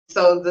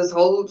So this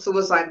whole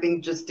suicide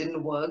thing just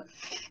didn't work.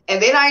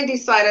 And then I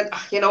decided,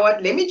 "Ah, you know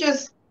what, let me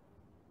just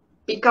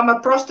become a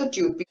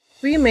prostitute."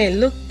 We may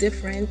look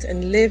different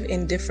and live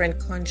in different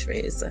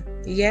countries,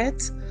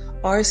 yet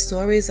our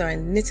stories are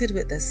knitted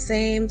with the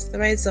same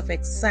threads of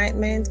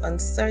excitement,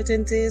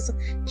 uncertainties,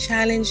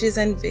 challenges,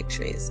 and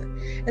victories.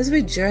 As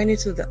we journey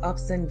through the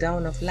ups and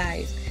downs of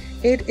life,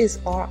 it is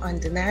our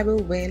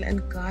undeniable will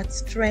and God's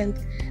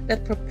strength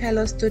that propel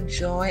us to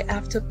joy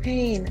after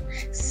pain,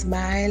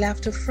 smile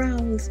after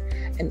frowns,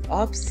 and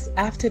ups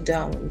after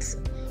downs.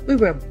 We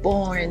were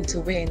born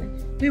to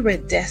win. We were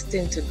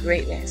destined to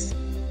greatness.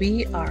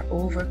 We are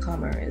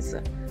overcomers.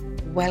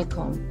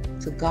 Welcome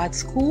to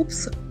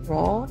GodScoop's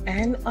raw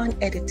and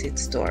unedited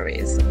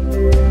stories.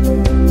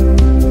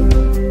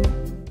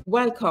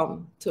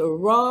 Welcome to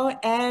Raw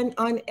and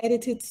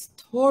Unedited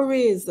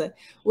Stories,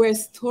 where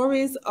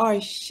stories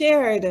are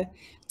shared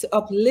to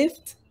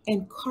uplift,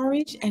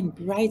 encourage, and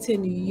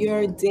brighten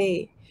your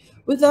day.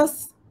 With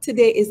us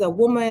today is a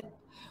woman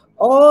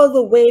all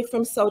the way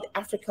from South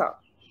Africa,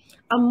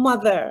 a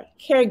mother,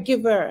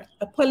 caregiver,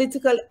 a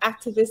political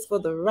activist for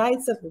the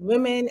rights of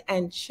women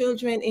and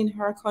children in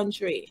her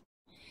country.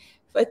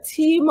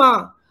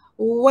 Fatima,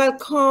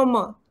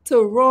 welcome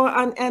to Raw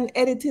and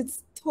Unedited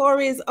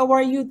Stories. How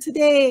are you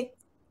today?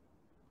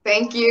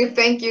 Thank you,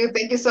 thank you,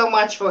 thank you so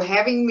much for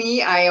having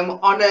me. I am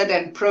honored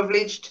and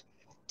privileged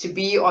to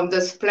be on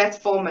this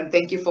platform, and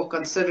thank you for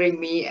considering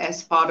me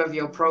as part of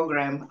your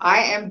program.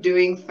 I am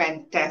doing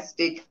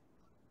fantastic.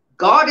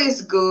 God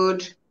is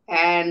good,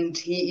 and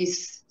He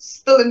is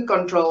still in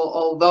control,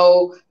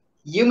 although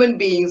human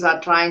beings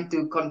are trying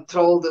to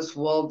control this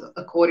world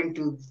according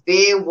to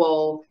their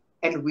will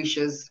and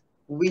wishes.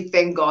 We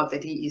thank God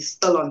that He is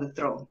still on the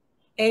throne.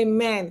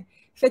 Amen.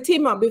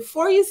 Fatima,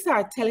 before you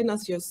start telling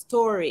us your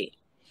story,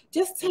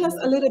 just tell us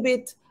a little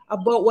bit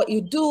about what you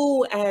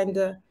do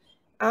and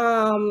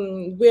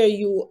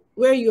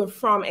where you're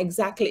from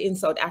exactly in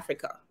South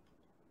Africa.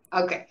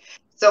 Okay,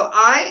 so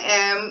I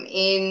am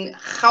in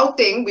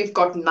Gauteng. We've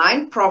got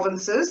 9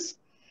 provinces,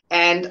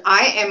 and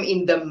I am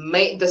in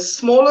the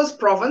smallest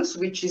province,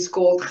 which is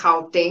called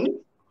Gauteng.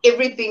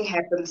 Everything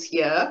happens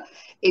here.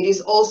 It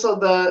is also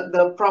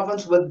the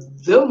province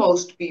with the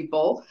most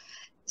people.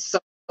 So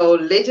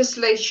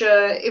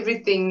legislature,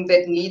 everything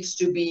that needs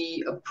to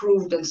be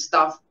approved and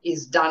stuff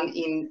is done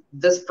in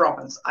this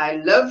province. I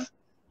live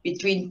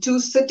between 2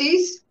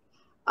 cities.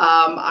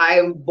 I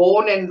am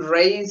born and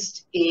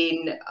raised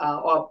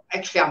or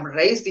actually, I'm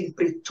raised in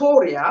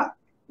Pretoria,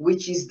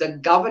 which is the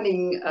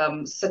governing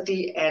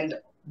city. And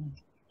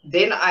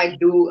then I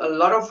do a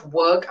lot of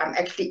work. I'm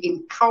actually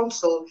in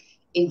council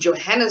in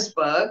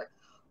Johannesburg,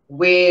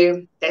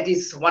 where that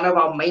is one of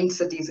our main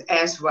cities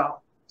as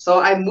well. So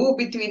I moved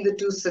between the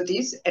 2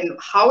 cities. And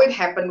how it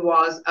happened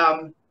was,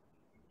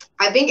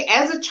 I think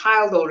as a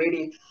child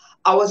already,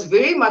 I was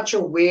very much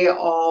aware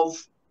of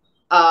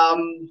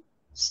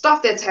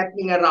stuff that's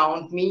happening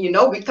around me. You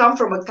know, we come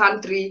from a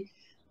country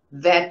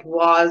that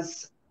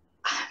was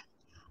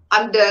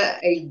under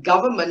a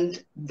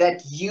government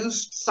that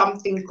used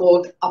something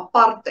called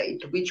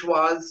apartheid, which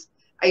was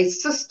a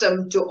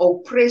system to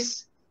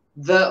oppress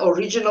the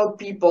original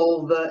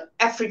people, the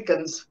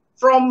Africans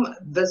from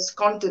this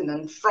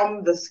continent,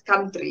 from this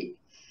country.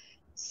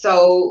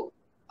 So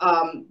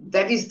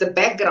that is the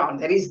background,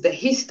 that is the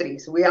history.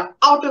 So we are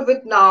out of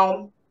it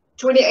now,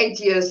 28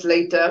 years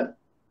later,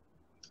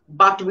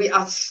 but we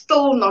are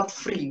still not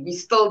free. We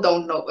still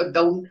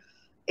don't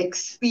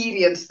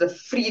experience the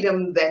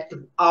freedom that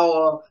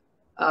our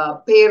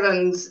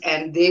parents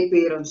and their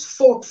parents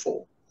fought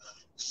for.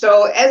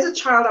 So as a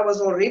child, I was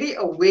already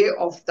aware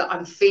of the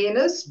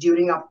unfairness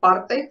during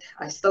apartheid.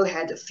 I still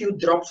had a few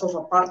drops of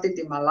apartheid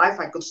in my life.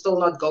 I could still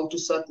not go to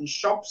certain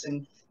shops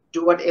and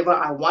do whatever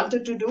I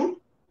wanted to do.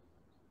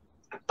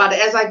 But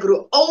as I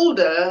grew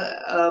older,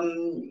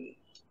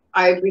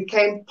 I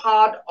became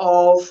part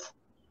of,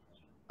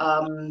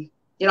 I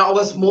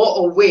was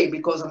more aware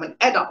because I'm an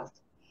adult.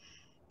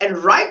 And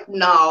right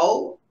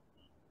now,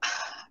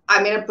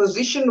 I'm in a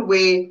position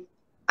where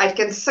I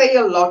can say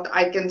a lot.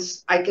 I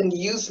can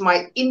use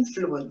my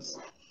influence.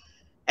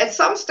 At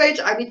some stage,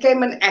 I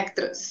became an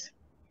actress.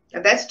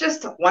 And that's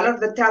just one of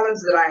the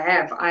talents that I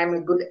have. I'm a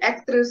good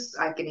actress.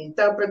 I can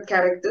interpret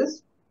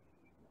characters.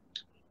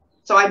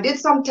 So I did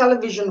some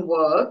television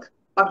work,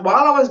 but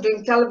while I was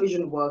doing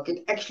television work,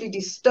 it actually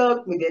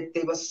disturbed me that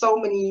there were so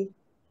many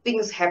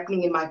things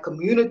happening in my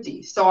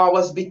community. So I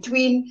was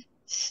between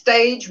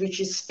stage,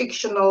 which is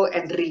fictional,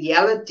 and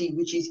reality,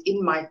 which is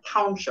in my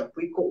township.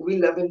 We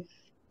live in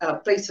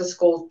places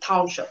called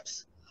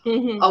townships.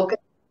 Mm-hmm. Okay,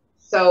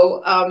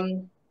 so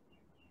and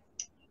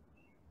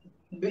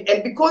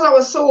because I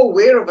was so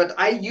aware of it,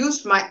 I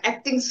used my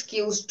acting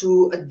skills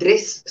to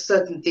address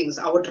certain things.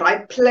 I would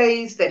write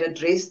plays that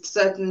addressed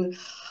certain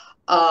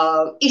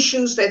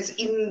issues that's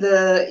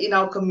in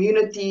our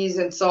communities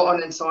and so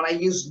on and so on. I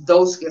use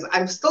those skills.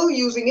 I'm still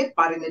using it,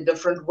 but in a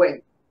different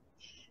way.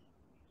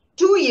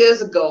 2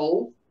 years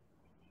ago,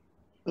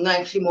 no,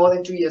 actually more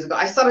than 2 years ago,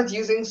 I started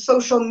using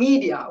social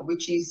media,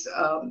 which is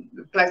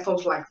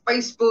platforms like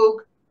Facebook,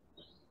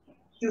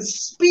 to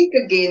speak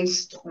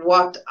against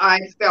what I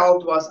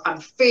felt was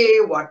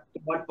unfair, what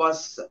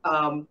was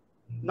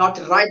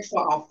not right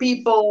for our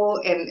people,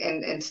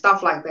 and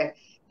stuff like that.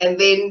 And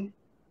then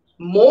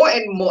more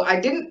and more, I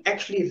didn't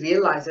actually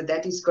realize that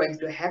that is going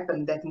to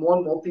happen. That more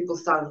and more people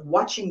started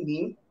watching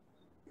me,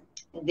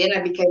 and then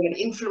I became an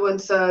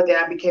influencer. Then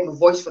I became a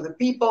voice for the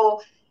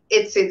people,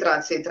 etc.,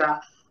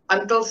 etc.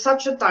 Until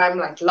such a time,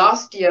 like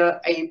last year,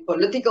 a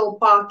political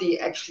party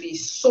actually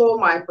saw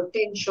my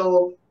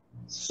potential,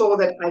 saw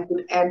that I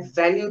could add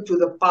value to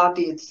the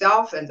party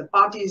itself, and the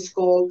party is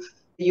called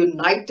the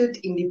United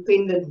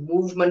Independent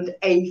Movement,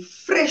 a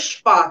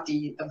fresh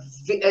party,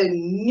 a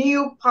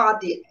new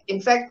party.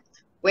 In fact,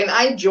 when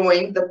I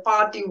joined, the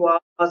party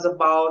was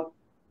about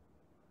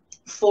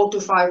 4 to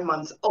 5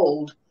 months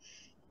old,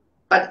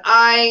 but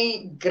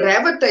I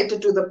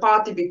gravitated to the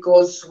party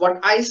because what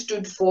I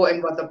stood for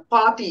and what the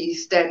party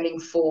is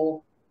standing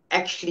for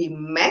actually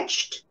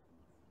matched,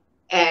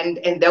 and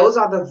those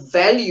are the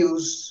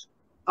values,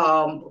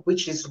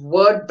 which is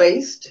word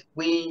based.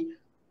 We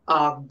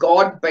are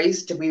God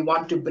based. We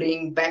want to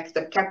bring back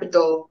the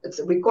capital.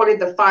 We call it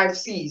the 5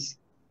 C's.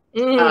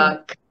 Mm.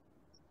 Uh,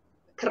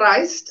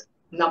 Christ,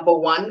 number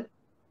one,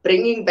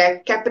 bringing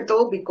back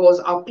capital because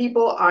our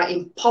people are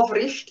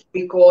impoverished,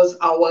 because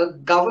our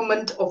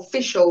government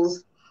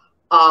officials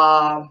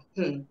are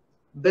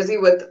busy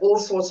with all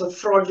sorts of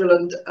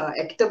fraudulent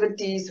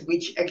activities,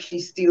 which actually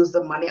steals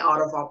the money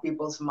out of our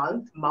people's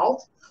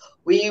mouth.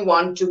 We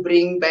want to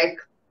bring back,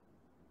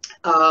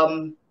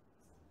 um,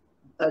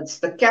 it's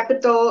the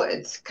capital,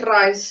 it's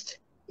Christ,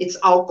 it's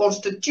our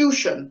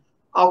constitution.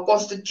 Our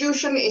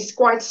constitution is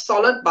quite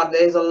solid, but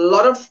there's a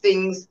lot of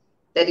things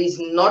that is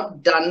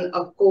not done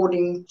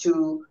according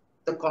to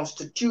the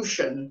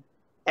constitution.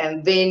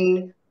 And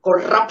then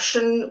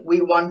corruption, we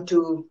want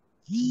to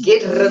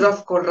get rid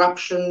of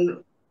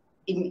corruption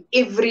in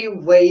every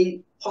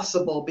way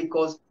possible,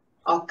 because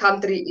our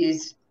country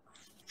is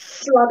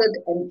flooded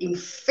and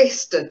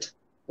infested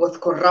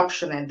with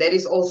corruption. And that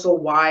is also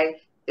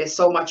why there's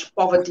so much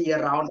poverty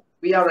around.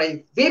 We are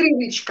a very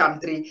rich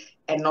country,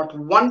 and not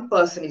one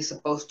person is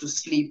supposed to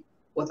sleep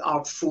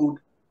without food.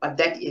 But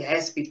that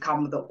has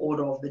become the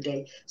order of the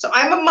day. So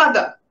I'm a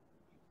mother.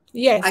 I've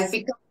Yes.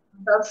 become a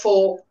mother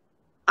for,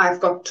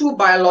 I've got 2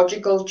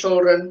 biological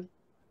children.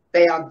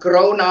 They are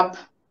grown up,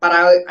 but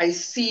I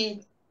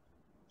see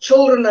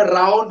children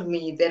around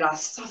me that are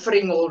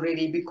suffering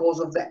already because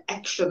of the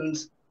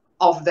actions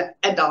of the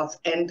adults.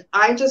 And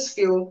I just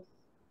feel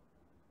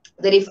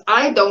that if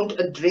I don't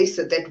address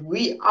it, that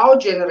our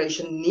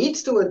generation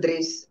needs to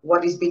address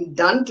what is being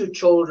done to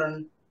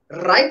children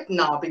right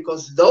now,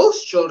 because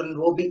those children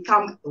will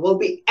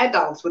be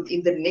adults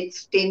within the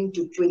next 10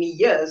 to 20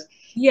 years,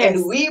 and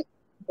Yes. we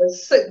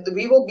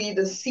will be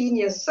the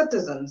senior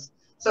citizens.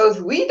 So if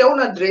we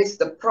don't address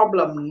the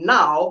problem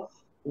now,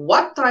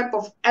 what type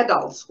of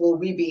adults will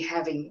we be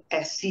having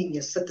as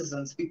senior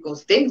citizens?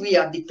 Because then we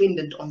are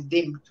dependent on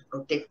them to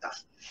protect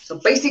us. So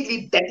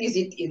basically, that is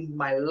it in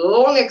my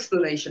long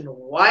explanation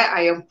why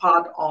I am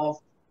part of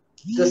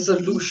the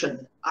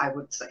solution, I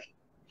would say.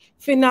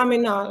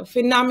 Phenomenal,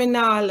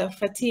 phenomenal,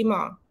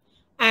 Fatima.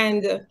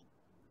 And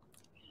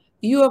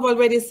you have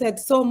already said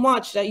so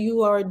much that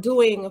you are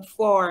doing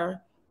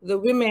for the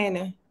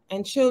women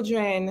and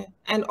children,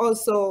 and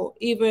also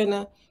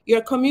even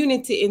your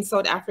community in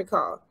South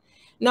Africa.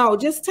 Now,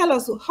 just tell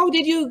us, how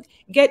did you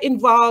get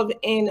involved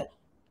in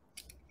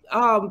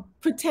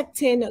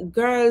protecting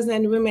girls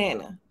and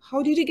women?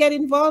 How did you get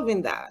involved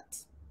in that?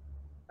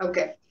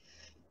 Okay.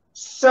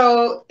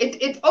 So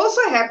it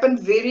also happened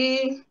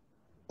very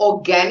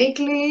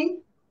organically.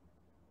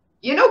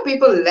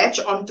 People latch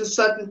onto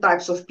certain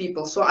types of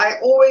people. So I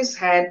always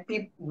had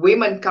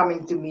women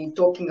coming to me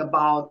talking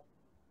about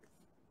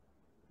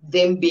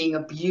them being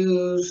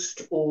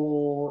abused,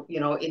 or,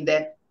 in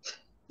that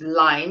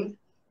line.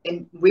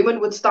 And women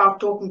would start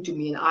talking to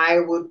me, and I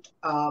would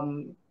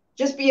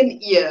just be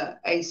an ear,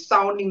 a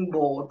sounding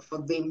board for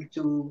them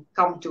to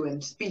come to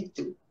and speak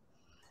to.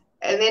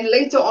 And then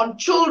later on,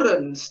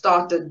 children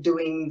started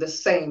doing the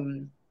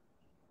same.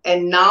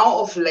 And now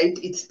of late,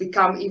 it's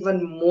become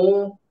even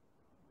more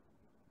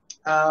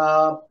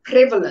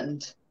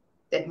prevalent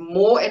that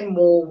more and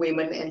more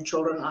women and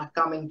children are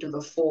coming to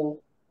the fore,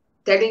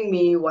 telling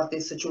me what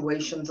their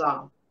situations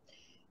are.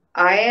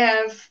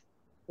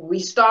 We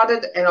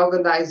started an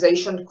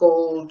organization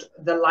called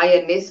the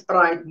Lioness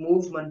Pride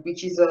Movement,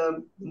 which is a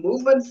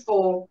movement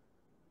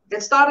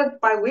that started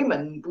by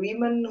women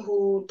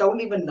who don't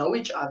even know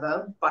each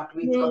other, but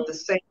we've got the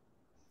same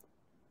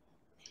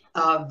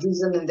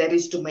vision, and that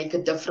is to make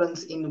a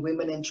difference in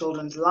women and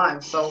children's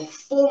lives. So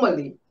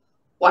formally,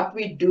 what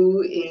we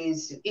do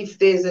is, if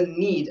there's a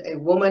need, a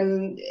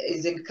woman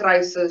is in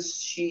crisis,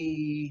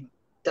 she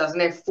doesn't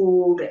have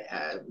food,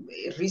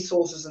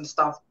 resources and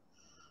stuff,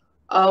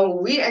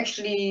 we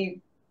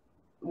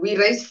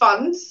raise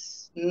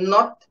funds,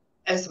 not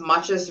as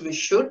much as we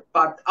should,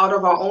 but out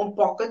of our own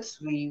pockets,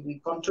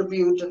 we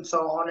contribute and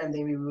so on, and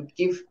then we would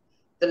give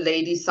the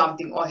ladies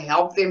something or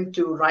help them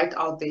to write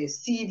out their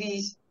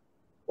CVs,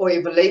 or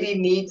if a lady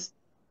needs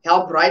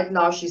help right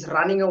now. She's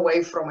running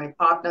away from a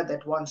partner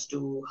that wants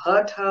to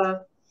hurt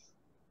her.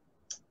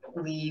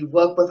 We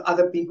work with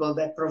other people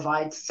that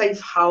provide safe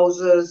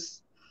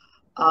houses.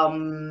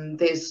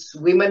 There's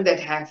women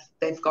that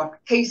they've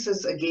got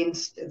cases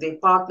against their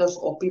partners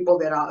or people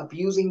that are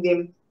abusing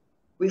them.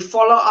 We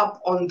follow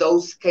up on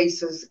those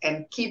cases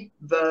and keep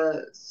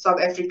the South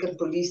African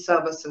police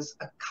services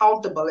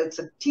accountable. It's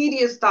a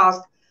tedious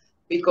task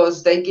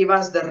because they give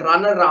us the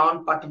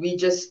runaround, but we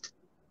just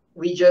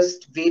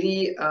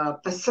very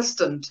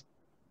persistent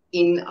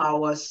in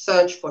our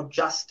search for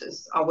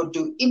justice. I would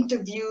do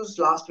interviews.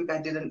 Last week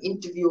I did an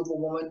interview of a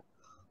woman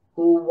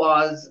who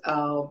was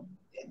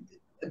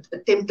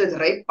attempted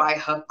rape by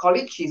her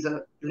colleague. She's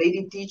a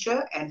lady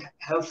teacher, and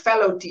her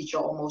fellow teacher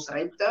almost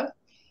raped her.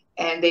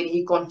 And then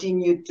he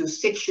continued to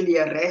sexually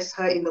harass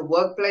her in the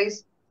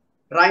workplace.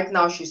 Right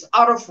now, she's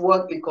out of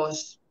work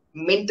because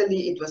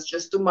mentally it was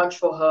just too much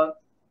for her.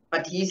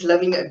 But he's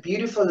living a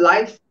beautiful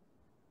life,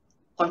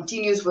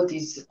 continues with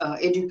his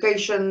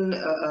education,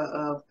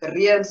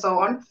 career, and so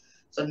on.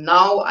 So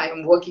now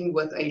I'm working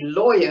with a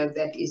lawyer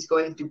that is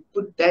going to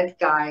put that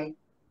guy,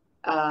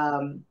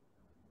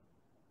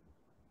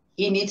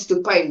 he needs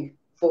to pay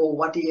for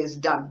what he has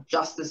done.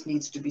 Justice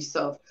needs to be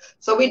served.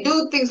 So we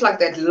do things like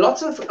that.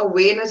 Lots of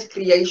awareness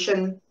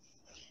creation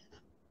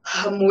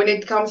when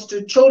it comes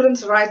to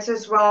children's rights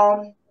as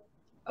well.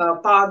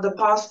 The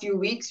past few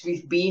weeks,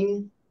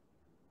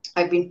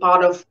 I've been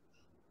part of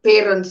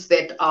parents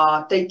that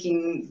are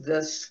taking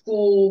the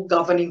school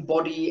governing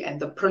body and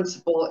the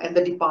principal and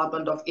the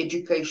Department of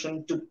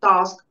Education to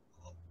task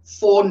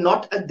for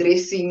not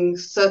addressing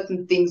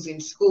certain things in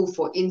school.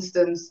 For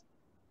instance,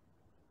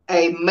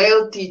 a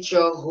male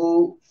teacher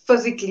who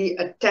physically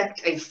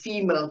attacked a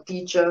female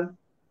teacher.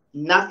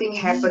 Nothing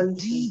happened.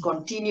 He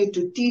continued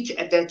to teach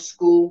at that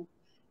school.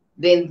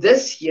 Then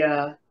this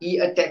year, he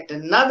attacked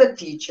another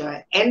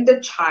teacher and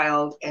the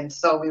child. And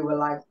so we were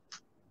like,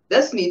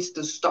 this needs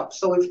to stop.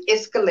 So we've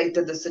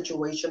escalated the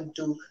situation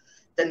to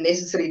the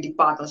necessary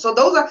department. So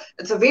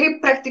it's a very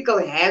practical,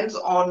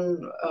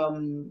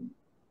 hands-on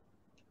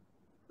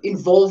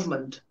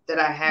involvement that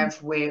I have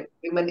where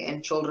women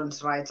and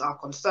children's rights are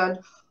concerned.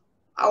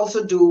 I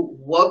also do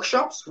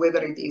workshops,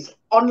 whether it is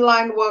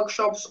online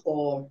workshops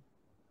or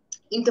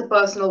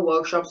interpersonal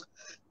workshops,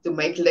 to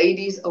make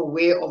ladies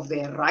aware of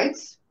their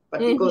rights.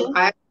 But because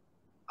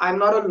I'm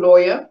not a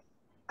lawyer,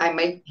 I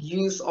make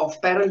use of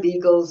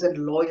paralegals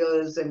and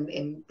lawyers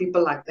and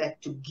people like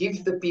that to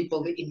give the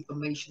people the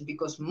information,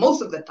 because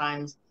most of the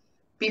times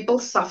people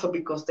suffer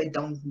because they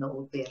don't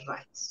know their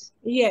rights.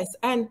 Yes.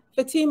 And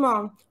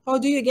Fatima, how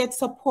do you get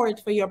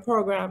support for your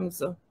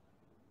programs?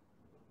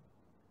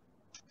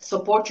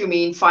 Support, you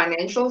mean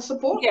financial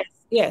support? Yes,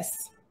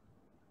 yes.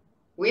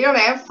 We don't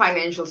have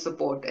financial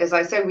support. As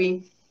I said,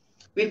 we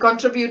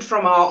contribute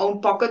from our own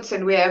pockets,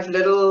 and we have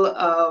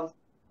little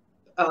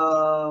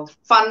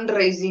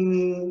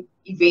fundraising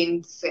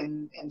events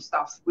and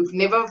stuff. We've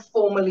never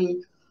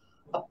formally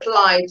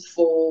applied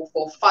for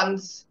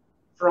funds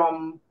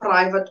from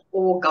private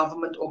or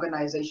government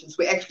organizations.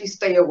 We actually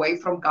stay away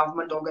from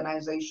government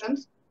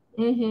organizations.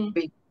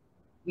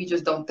 We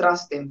just don't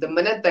trust them. The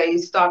minute they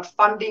start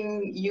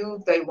funding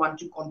you, they want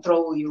to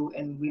control you,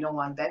 and we don't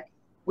want that.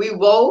 We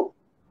will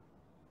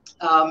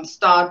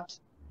start.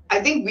 I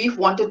think we've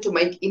wanted to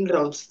make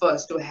inroads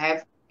first to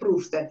have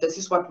proof that this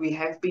is what we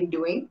have been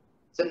doing.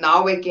 So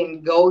now we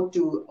can go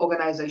to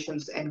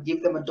organizations and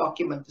give them a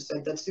document to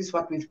say this is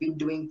what we've been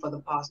doing for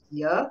the past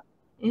year.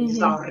 This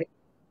is our.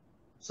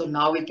 So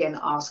now we can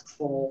ask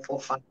for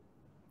funding.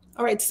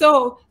 All right.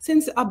 So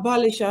since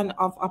abolition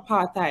of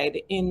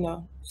apartheid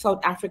in South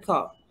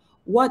Africa,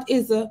 what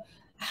is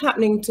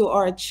happening to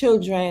our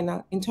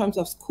children in terms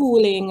of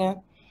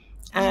schooling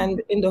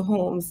and in the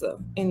homes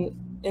in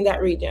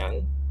that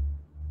region?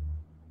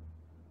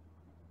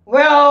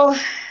 Well,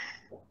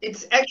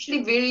 it's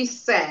actually very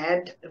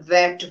sad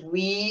that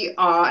we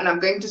are, and I'm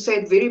going to say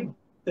it very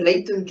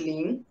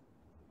blatantly,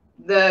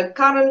 the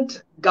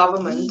current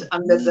government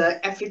under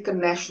the African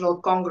National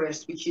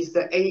Congress, which is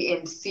the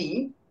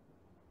ANC,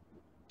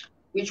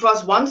 which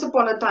was once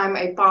upon a time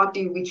a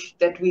party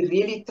that we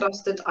really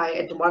trusted. I,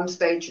 at one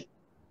stage,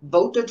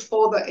 voted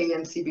for the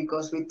ANC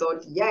because we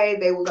thought, yay,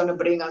 they were going to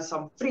bring us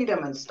some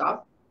freedom and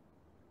stuff,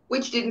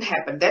 which didn't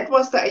happen. That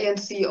was the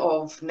ANC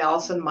of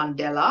Nelson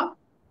Mandela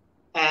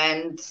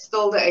and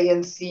still the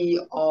ANC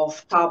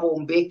of Thabo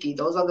Mbeki.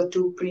 Those are the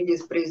two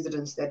previous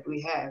presidents that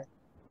we have.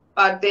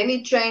 But then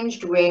it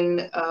changed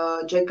when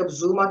Jacob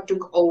Zuma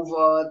took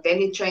over. Then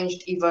it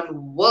changed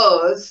even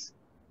worse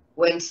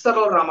when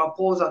Cyril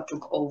Ramaphosa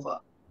took over.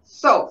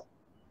 So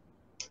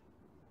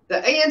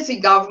the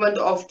ANC government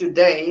of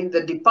today,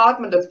 the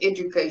Department of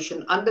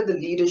Education under the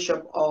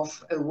leadership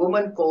of a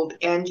woman called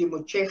Angie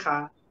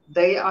Motshekga,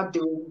 they are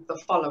doing the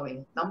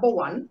following. Number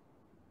one,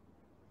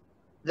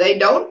 they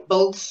don't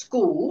build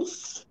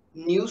schools,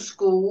 new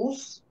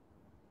schools,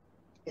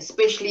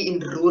 especially in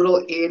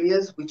rural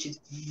areas, which is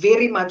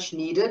very much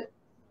needed.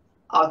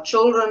 Our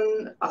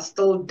children are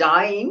still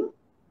dying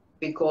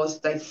because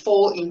they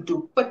fall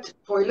into pit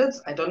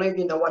toilets. I don't know if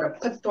you know what a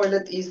pit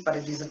toilet is, but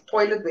it is a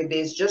toilet where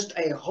there's just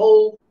a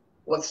hole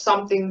with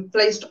something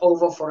placed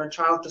over for a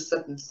child to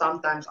sit, and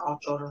sometimes our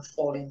children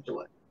fall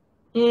into it.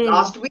 Mm.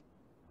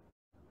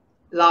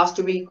 Last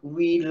week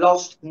we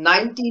lost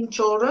 19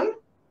 children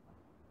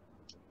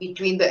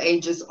between the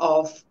ages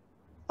of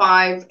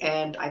 5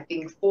 and I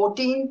think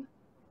 14.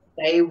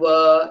 They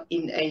were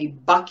in a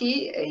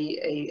bucky,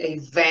 a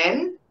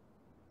van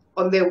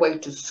on their way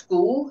to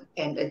school,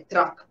 and a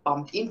truck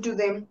bumped into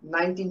them.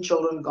 19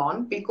 children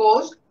gone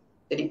because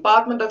the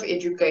Department of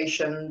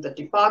Education, the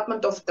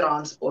Department of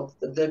Transport,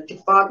 the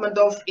Department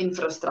of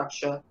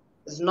Infrastructure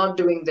is not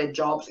doing their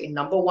jobs in,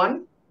 number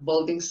one,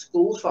 building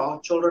schools for our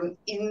children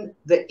in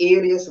the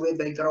areas where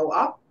they grow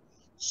up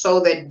so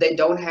that they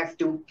don't have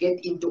to get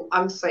into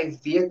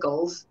unsafe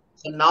vehicles.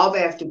 So now they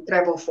have to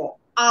travel for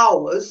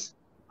hours.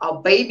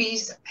 Our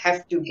babies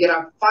have to get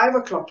up 5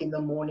 o'clock in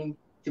the morning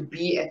to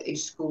be at a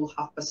school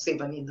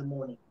 7:30 in the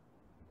morning.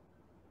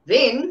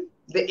 Then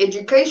the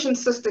education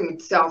system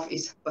itself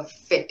is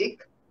pathetic.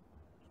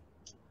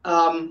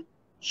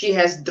 She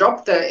has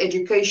dropped the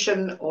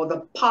education or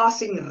the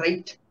passing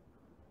rate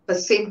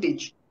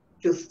percentage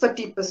to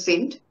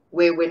 30%,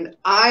 where when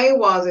I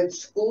was at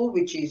school,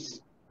 which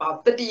is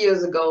about 30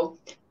 years ago,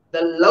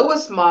 the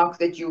lowest mark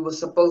that you were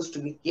supposed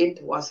to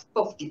get was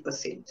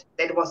 50%.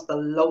 That was the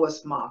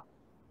lowest mark.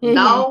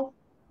 Mm-hmm.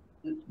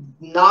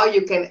 Now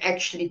you can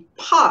actually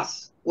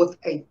pass with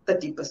a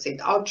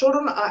 30%. Our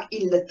children are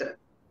illiterate.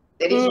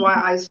 That is why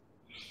Mm. I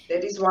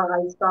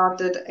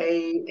started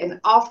an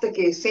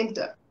aftercare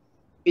center,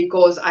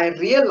 because I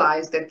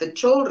realized that the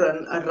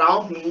children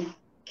around me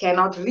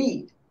cannot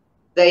read.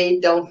 They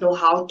don't know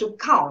how to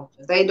count.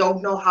 They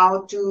don't know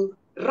how to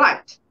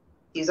write.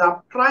 These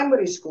are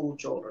primary school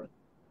children.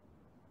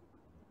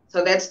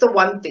 So that's the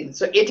one thing.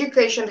 So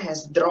education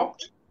has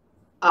dropped.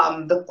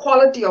 The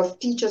quality of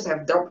teachers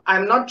have dropped.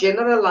 I'm not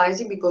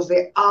generalizing because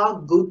there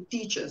are good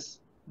teachers,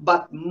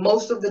 but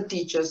most of the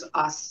teachers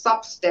are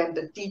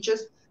substandard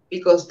teachers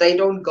because they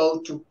don't go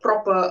to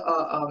proper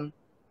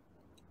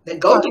they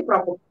go to College.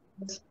 proper,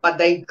 but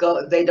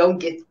they don't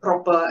get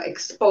proper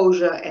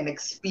exposure and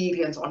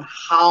experience on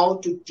how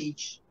to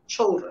teach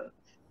children.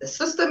 The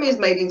system is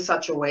made in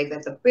such a way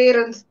that the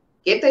parents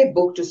get a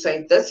book to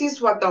say this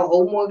is what the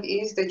homework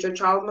is that your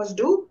child must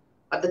do,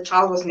 but the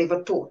child was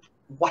never taught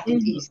what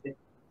it Mm-hmm. is.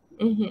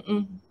 Mm-hmm.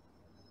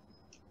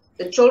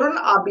 The children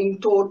are being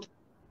taught,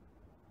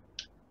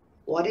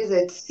 what is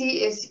it,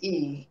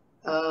 CSE,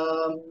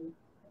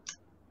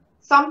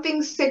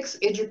 something sex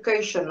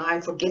education.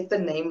 I forget the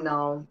name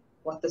now,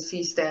 what the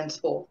C stands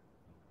for.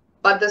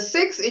 But the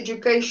sex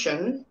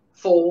education,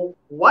 for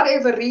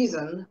whatever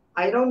reason,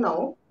 I don't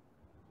know,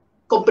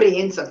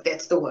 comprehensive,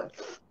 that's the word.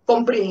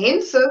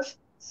 Comprehensive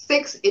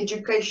sex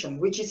education,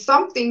 which is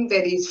something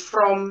that is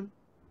from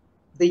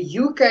the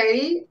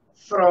UK,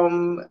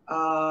 from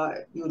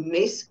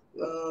UNICEF,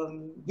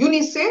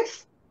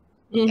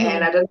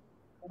 and Mm-hmm. I don't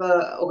know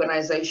the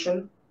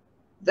organization.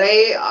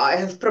 They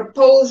have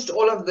proposed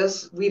all of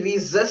this. We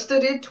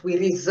resisted it. We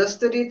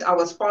resisted it. I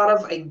was part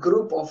of a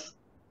group of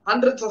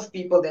hundreds of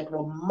people that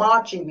were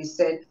marching. We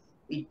said,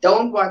 we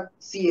don't want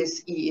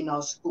CSE in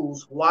our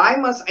schools. Why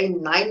must a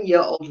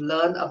 9-year-old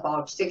learn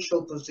about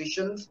sexual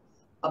positions,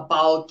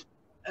 about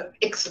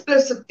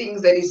explicit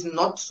things that is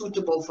not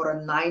suitable for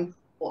a 9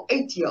 or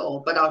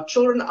 8-year-old? But our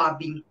children are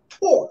being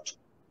taught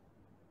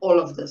all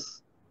of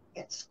this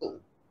at school.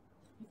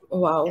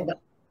 And Wow.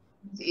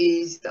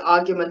 the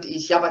argument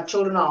is, yeah, but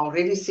children are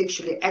already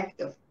sexually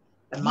active.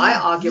 And my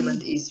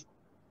argument is,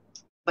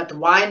 but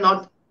why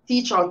not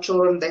teach our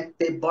children that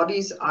their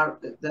bodies are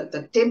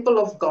the temple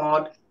of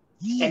God,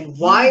 and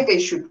why they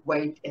should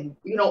wait, and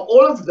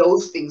all of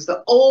those things,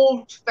 the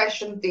old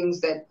fashioned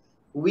things that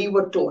we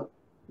were taught.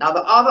 Now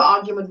the other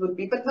argument would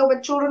be, but no,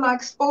 but children are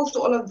exposed to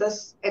all of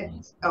this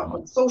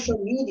on social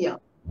media.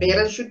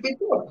 Parents should be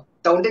taught,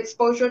 don't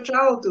expose your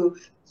child to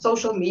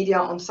social media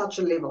on such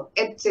a level,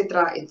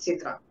 etc.,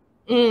 etc.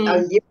 Now,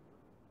 Mm.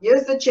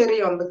 here's the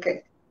cherry on the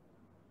cake.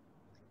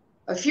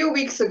 A few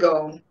weeks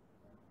ago,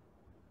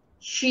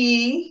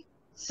 she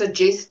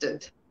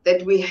suggested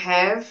that we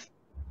have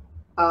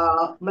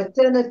a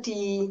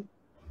maternity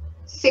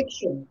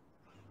section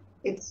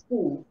at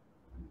school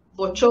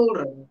for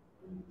children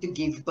to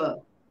give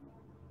birth.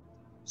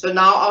 So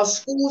now our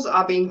schools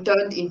are being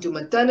turned into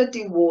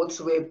maternity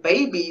wards where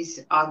babies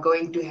are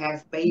going to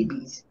have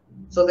babies.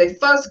 So they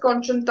first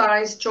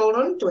conscientize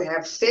children to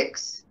have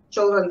sex.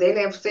 Children then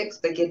have sex,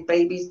 they get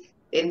babies,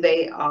 then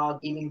they are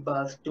giving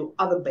birth to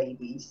other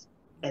babies.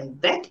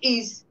 And that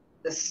is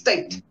the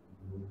state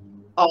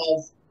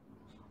of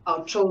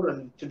our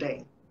children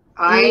today.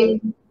 My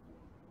Mm.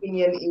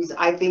 opinion is,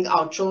 I think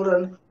our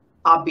children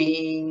are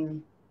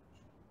being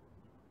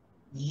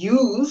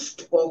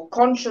used or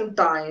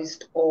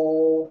conscientized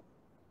or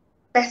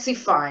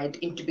pacified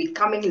into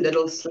becoming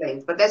little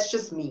slaves. But that's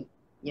just me,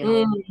 you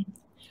know, Mm.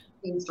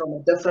 things from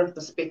a different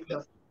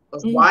perspective.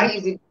 Because why Mm-hmm.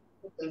 is it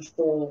important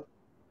for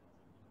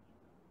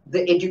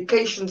the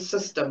education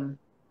system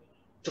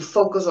to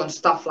focus on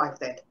stuff like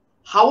that?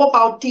 How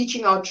about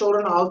teaching our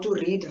children how to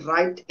read,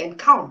 write, and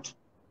count?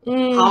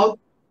 Mm.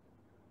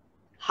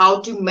 How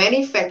to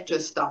manufacture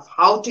stuff,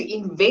 how to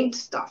invent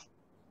stuff.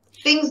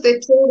 Things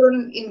that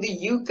children in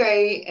the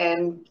UK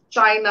and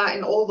China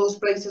and all those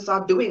places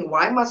are doing.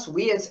 Why must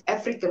we as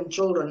African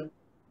children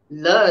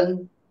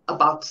learn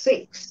about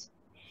sex?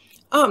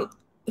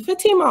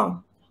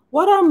 Fatima,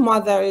 what are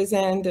mothers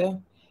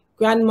and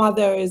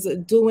grandmothers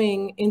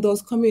doing in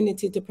those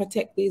communities to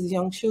protect these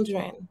young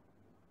children?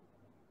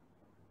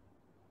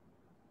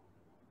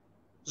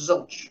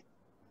 Zilch.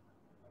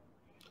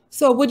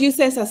 So would you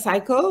say it's a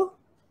cycle?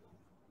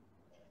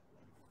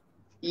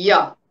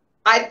 Yeah.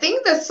 I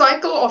think the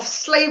cycle of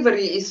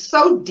slavery is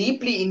so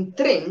deeply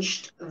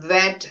entrenched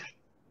that,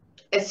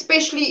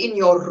 especially in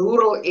your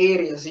rural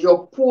areas,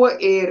 your poor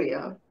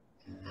area,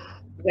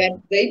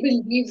 that they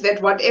believe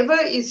that whatever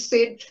is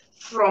said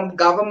from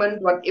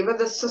government, whatever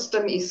the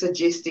system is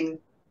suggesting,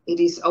 it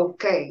is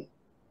okay,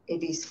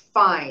 it is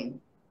fine.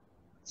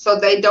 So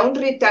they don't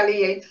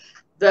retaliate.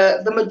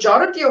 The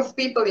majority of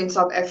people in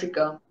South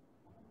Africa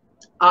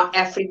are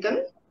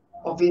African,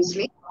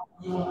 obviously,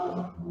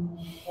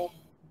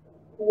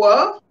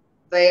 poor,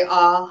 they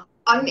are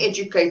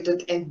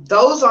uneducated, and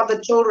those are the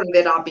children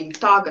that are being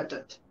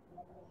targeted.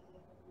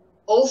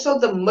 Also,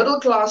 the middle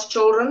class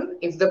children,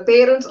 if the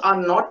parents are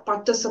not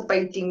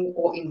participating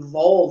or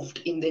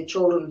involved in their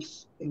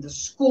children's, in the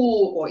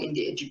school or in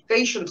the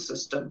education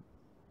system,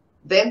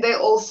 then they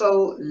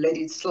also let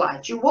it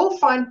slide. You will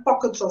find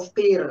pockets of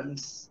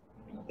parents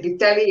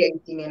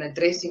retaliating and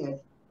addressing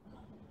it.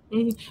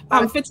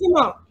 But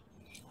Fatima,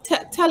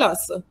 tell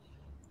us,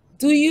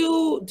 do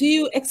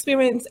you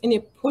experience any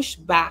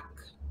pushback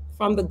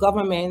from the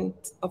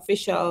government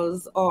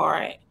officials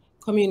or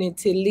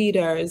community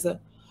leaders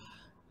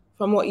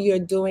from what you're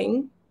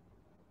doing?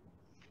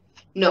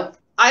 no,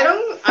 I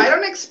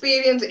don't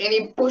experience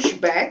any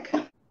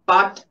pushback,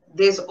 but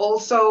there's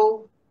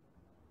also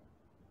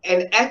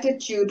an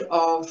attitude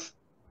of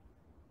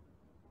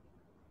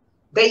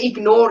they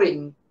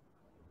ignoring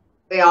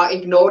they are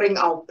ignoring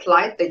our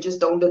plight, they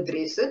just don't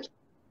address it.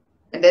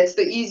 And that's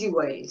the easy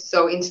way.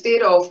 So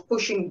instead of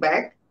pushing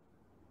back,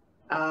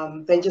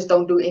 they just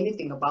don't do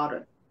anything about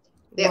it.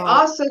 There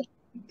Wow. are certain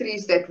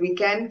victories that we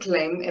can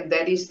claim, and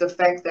that is the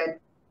fact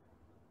that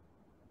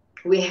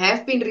we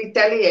have been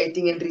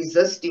retaliating and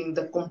resisting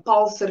the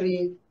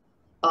compulsory,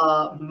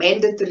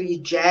 mandatory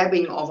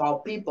jabbing of our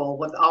people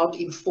without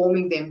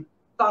informing them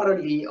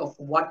thoroughly of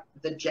what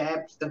the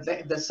jabs,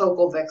 the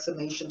so-called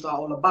vaccinations are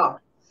all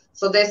about.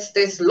 So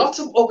there's lots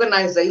of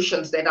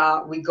organizations that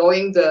are we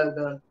going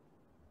the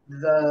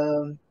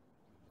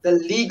the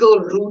legal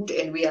route,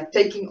 and we are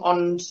taking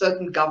on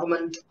certain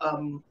government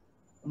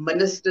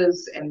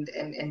ministers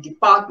and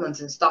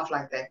departments and stuff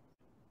like that.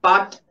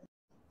 But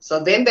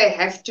so then they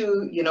have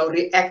to,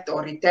 react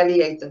or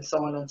retaliate and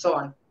so on and so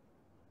on.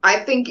 I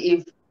think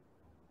if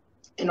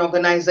an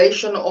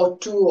organization or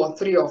two or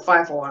three or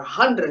five or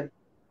 100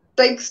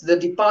 takes the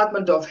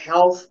Department of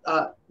Health,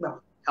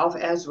 health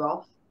as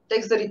well,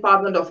 takes the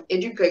Department of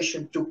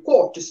Education to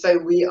court to say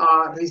we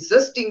are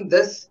resisting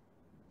this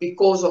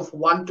because of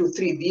one, two,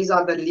 three. These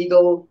are the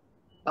legal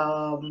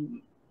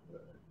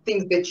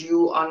things that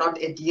you are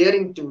not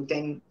adhering to.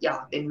 Then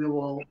then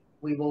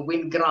we will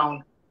win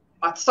ground.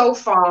 But so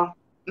far,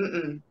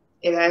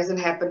 it hasn't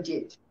happened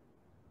yet.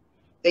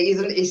 There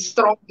isn't a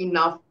strong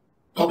enough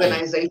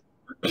organization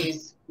that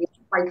is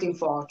fighting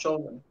for our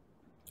children.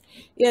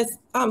 Yes.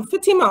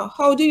 Fatima,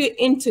 how do you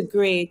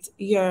integrate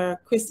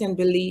your Christian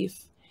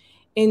belief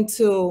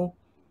into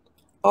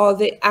all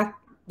the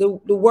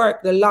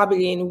work, the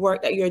lobbying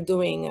work that you're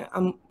doing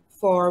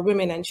for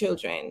women and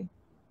children?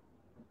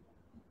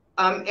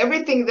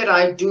 Everything that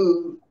I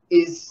do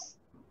is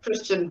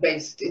Christian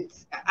based.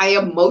 I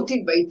am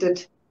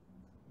motivated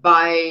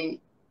by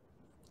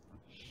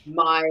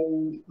my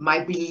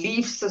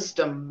belief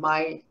system,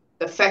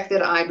 the fact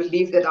that I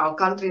believe that our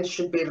country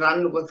should be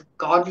run with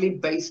godly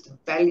based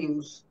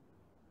values.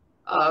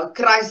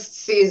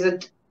 Christ says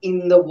it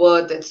in the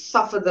word that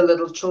suffer the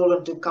little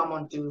children to come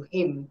unto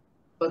him,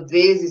 for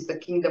theirs is the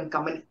kingdom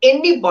come. And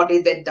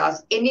anybody that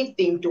does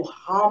anything to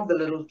harm the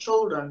little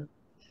children,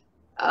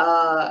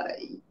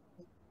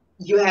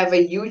 you have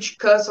a huge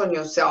curse on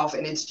yourself,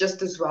 and it's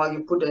just as well you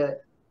put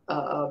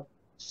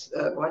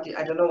what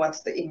I don't know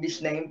what's the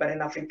English name, but in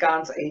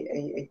Afrikaans,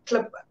 a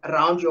clip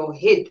around your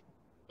head,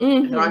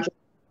 and around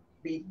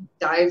we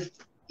dive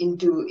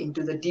into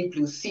the deep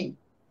blue sea.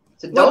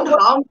 So don't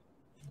harm.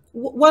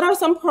 What are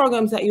some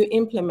programs that you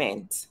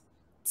implement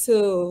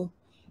to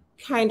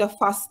kind of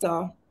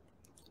foster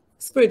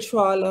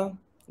spiritual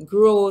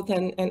growth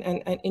and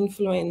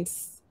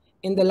influence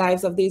in the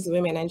lives of these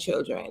women and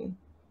children?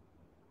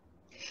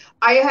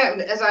 I have,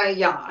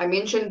 I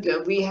mentioned,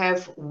 we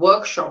have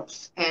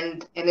workshops,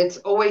 and it's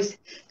always,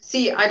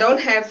 see, I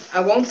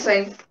won't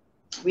say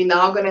we're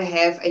now going to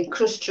have a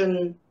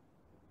Christian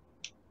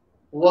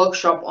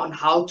workshop on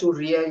how to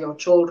rear your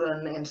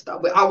children and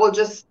stuff. I will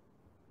just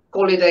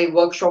call it a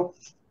workshop,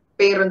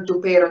 parent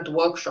to parent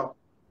workshop.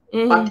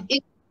 But in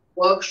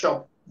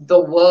workshop, the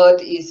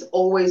word is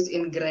always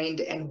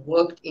ingrained and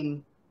worked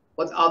in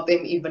without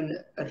them even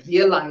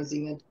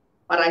realizing it.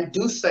 But I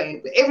do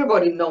say that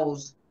everybody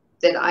knows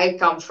that I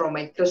come from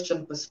a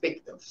Christian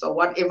perspective. So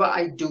whatever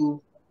I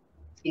do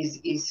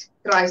is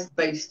Christ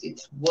based,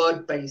 it's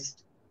word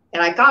based.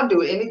 And I can't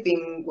do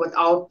anything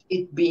without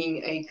it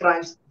being a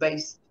Christ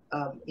based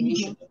Mhm.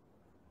 initiative.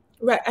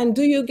 Right. And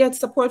do you get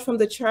support from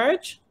the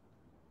church?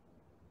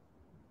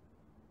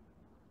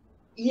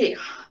 Yeah,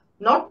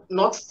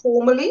 not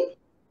formally,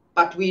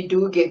 but we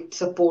do get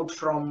support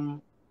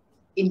from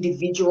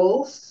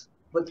individuals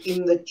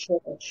within the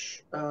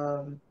church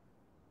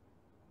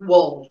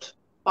world,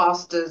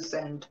 pastors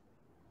and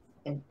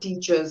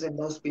teachers and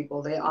those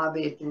people. They are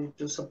there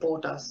to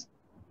support us.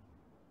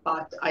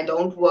 But I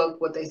don't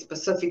work with a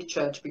specific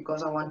church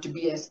because I want to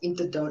be as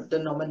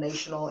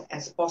interdenominational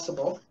as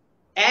possible.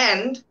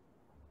 And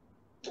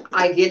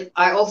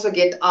I also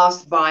get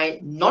asked by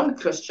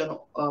non-Christian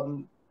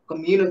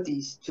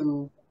communities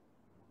to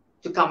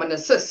come and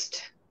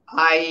assist.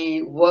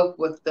 I work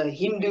with the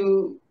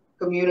Hindu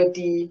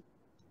community.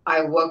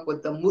 I work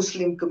with the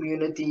Muslim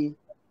community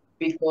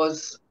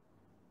because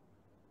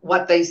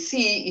what they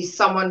see is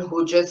someone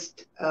who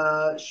just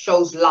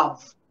shows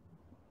love.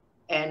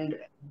 And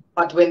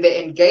but when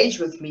they engage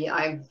with me,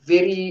 I'm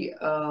very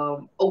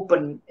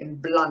open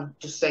and blunt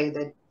to say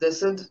that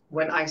this is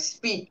when I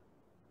speak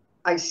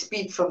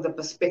from the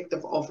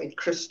perspective of a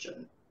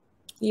Christian.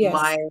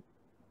 My Yes.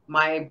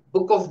 my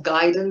book of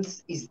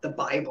guidance is the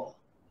Bible.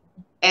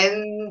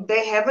 And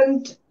they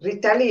haven't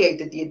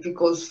retaliated yet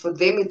because for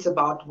them it's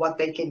about what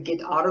they can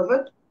get out of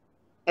it.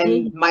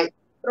 And Mhm. my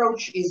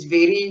approach is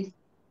very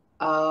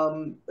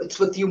it's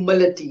with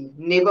humility,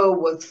 never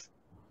with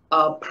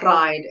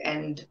pride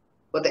and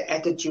with the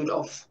attitude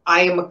of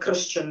I am a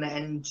Christian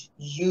and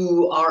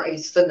you are a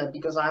sinner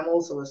because I'm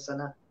also a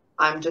sinner.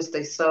 I'm just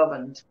a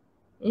servant.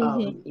 Mhm.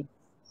 Um,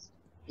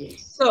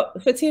 yes. So,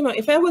 Fatima,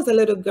 if I was a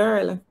little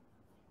girl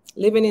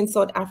living in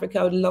South Africa,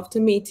 I would love to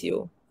meet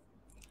you.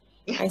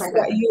 I see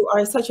that you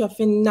are such a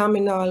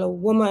phenomenal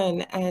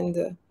woman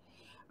and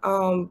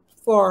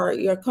for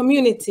your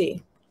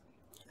community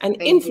and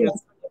Thank you.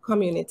 influence on your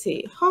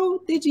community. How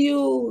did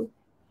you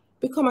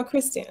become a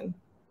Christian?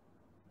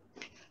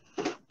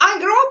 I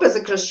grew up as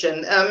a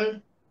Christian.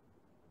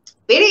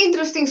 Very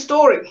interesting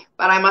story,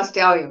 but I must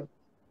tell you.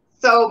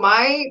 So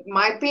my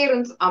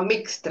parents are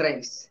mixed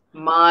race.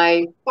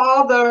 My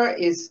father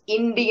is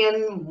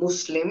Indian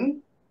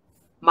Muslim.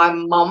 My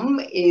mom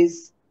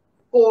is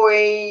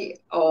Khoi,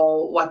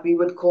 or what we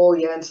would call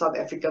here in South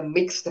Africa,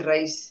 mixed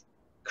race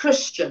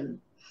Christian.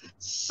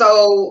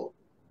 So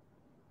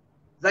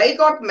they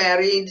got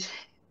married,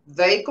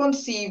 they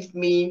conceived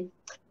me,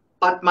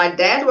 but my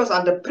dad was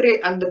under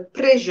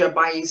pressure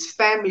by his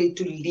family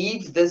to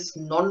leave this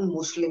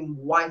non-Muslim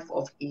wife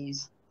of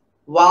his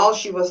while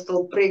she was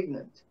still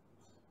pregnant.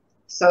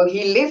 So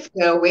he left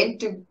her, went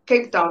to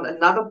Cape Town,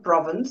 another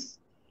province,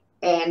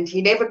 and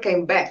he never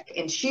came back.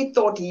 And she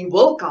thought he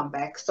will come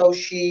back. So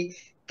she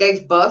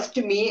gave birth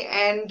to me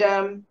and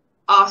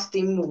asked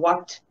him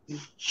what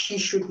she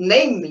should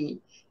name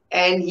me.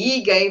 And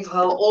he gave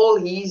her all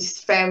his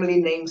family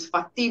names: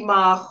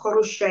 Fatima,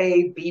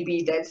 Khorushe,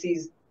 Bibi. That's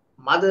his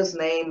mother's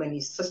name and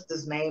his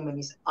sister's name and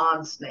his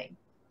aunt's name.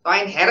 So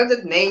I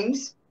inherited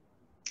names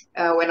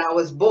when I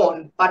was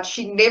born, but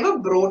she never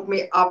brought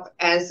me up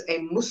as a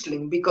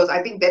Muslim because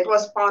I think that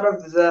was part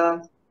of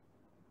the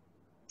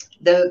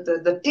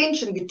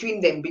tension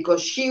between them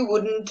because she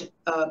wouldn't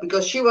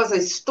because she was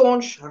a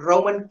staunch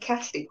Roman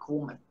Catholic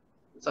woman,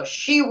 so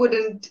she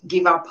wouldn't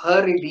give up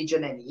her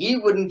religion and he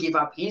wouldn't give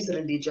up his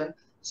religion.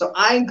 So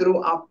I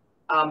grew up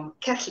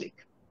Catholic,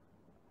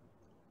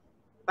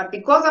 but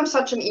because I'm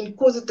such an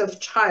inquisitive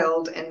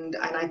child, and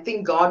I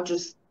think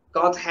God's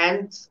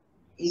hand,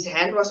 his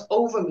hand was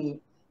over me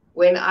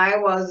when I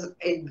was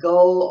a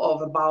girl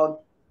of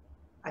about,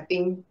 I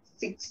think,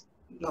 10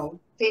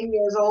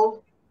 years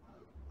old.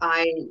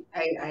 I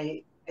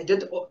I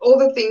did all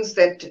the things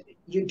that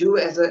you do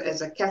as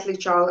a Catholic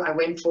child. I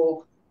went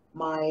for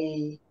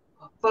my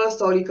first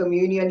Holy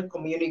Communion,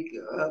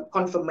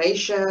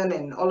 confirmation,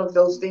 and all of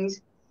those things.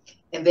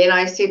 And then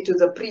I said to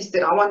the priest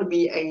that I want to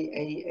be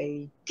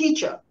a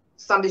teacher,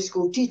 Sunday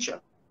school teacher.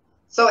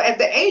 So at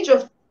the age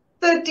of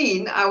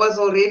 13, I was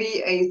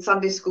already a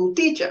Sunday school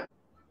teacher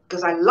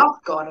because I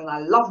loved God and I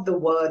loved the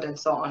Word and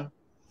so on.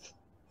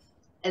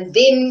 And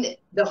then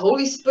the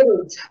Holy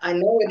Spirit, I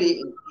know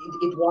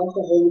it was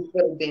the Holy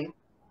Spirit then.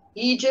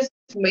 He just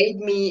made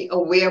me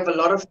aware of a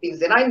lot of things.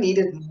 Then I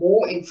needed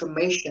more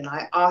information.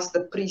 I asked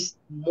the priest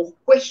more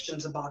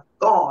questions about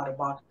God,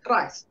 about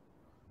Christ.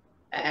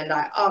 And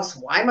I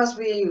asked, why must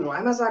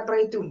I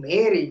pray to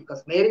Mary?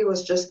 Because Mary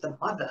was just the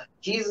mother.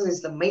 Jesus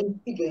is the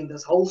main figure in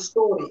this whole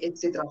story,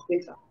 etc.,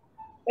 etc.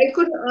 They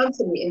couldn't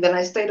answer me. And then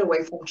I stayed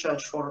away from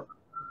church for,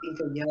 I think,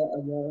 a year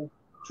or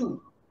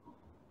two.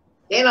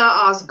 Then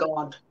I asked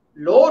God,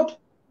 Lord,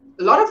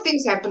 a lot of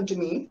things happened to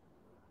me.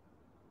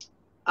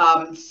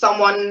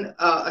 Someone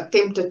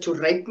attempted to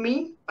rape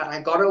me, but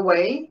I got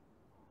away.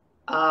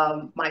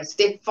 My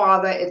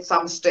stepfather at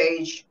some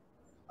stage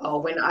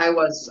When I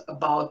was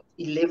about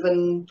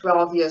 11,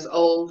 12 years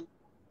old.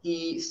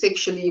 He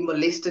sexually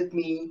molested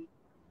me.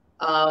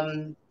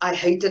 I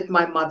hated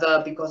my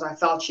mother because I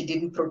felt she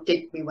didn't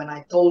protect me when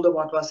I told her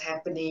what was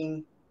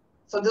happening.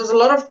 So there was a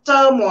lot of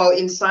turmoil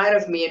inside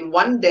of me. And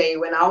one day,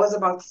 when I was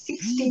about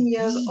 16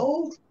 years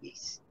old,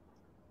 yes,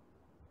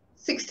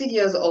 16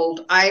 years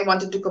old, I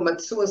wanted to commit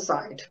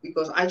suicide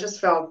because I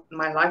just felt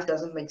my life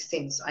doesn't make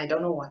sense. I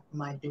don't know what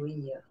am I doing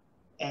here.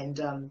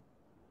 And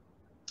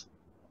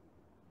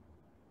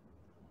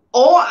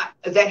all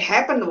that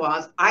happened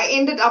was I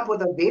ended up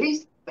with a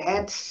very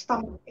bad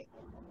stomach ache.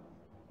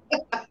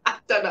 I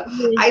don't know.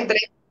 Mm. I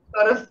drank a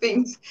lot of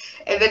things.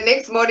 And the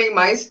next morning,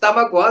 my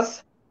stomach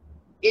was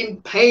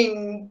in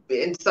pain.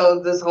 And so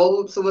this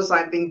whole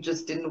suicide thing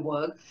just didn't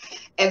work.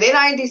 And then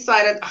I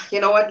decided, "Ah, you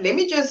know what, let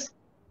me just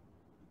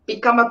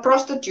become a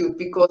prostitute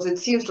because it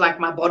seems like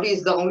my body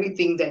is the only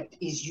thing that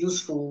is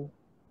useful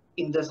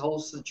in this whole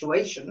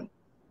situation."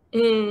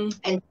 Mm.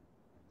 And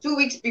 2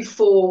 weeks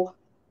before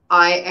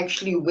I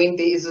actually went,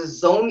 there is a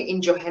zone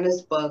in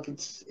Johannesburg,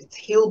 it's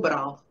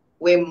Hillbrow,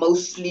 where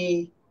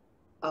mostly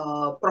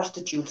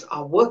prostitutes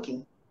are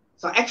working.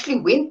 So I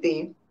actually went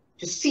there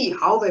to see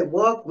how they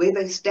work, where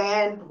they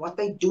stand, what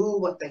they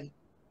do,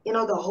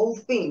 the whole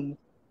thing.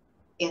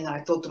 And I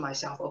thought to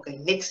myself, okay,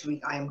 next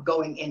week I am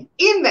going. And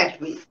in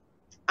that week,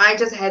 I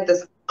just had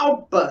this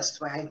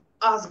outburst where I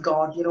asked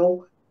God,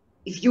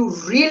 if you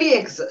really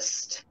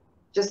exist,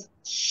 just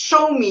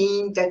show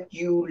me that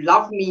you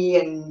love me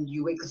and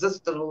you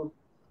exist a little.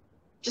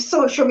 Just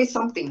so show me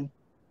something.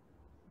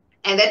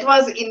 And that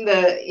was in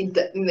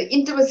the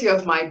intimacy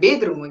of my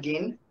bedroom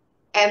again.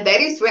 And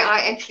that is where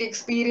I actually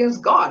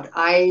experienced God.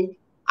 I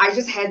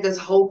just had this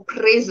whole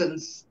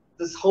presence,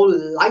 this whole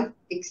light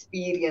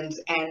experience,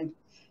 and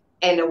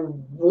a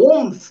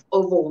warmth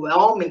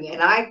overwhelming.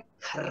 And I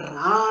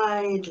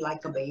cried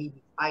like a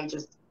baby. I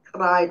just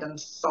cried and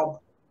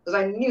sobbed because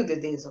I knew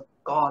that there's a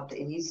God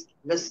and He's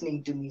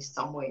listening to me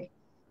somewhere.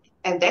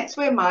 And that's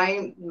where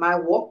my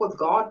walk with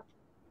God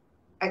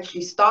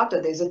actually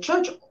started. There's a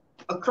church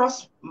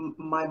across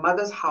my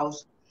mother's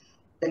house.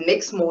 The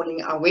next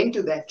morning, I went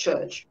to that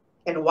church,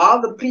 and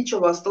while the preacher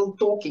was still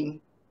talking,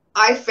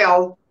 I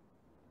felt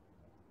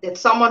that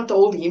someone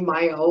told him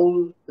my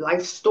whole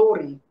life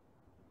story.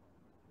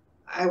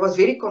 I was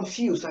very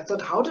confused. I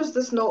thought, how does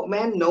this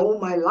man know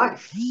my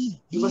life?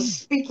 He was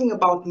speaking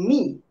about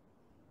me.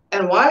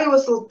 And while he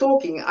was still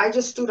talking, I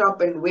just stood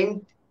up and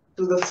went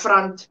to the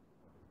front,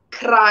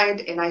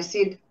 cried, and I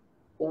said,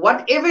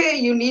 whatever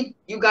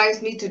you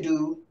guys need to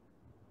do,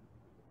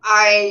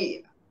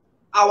 I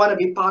I want to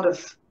be part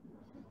of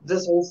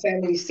this whole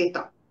family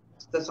setup,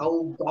 this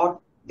whole God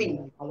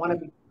thing. I want to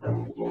be part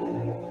of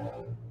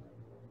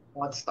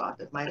what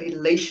started my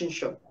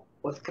relationship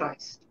with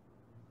Christ.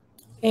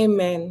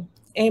 Amen.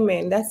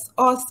 Amen. That's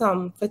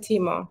awesome,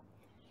 Fatima.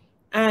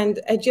 And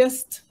I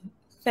just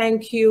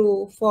thank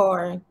you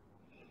for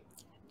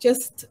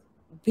just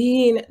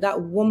being that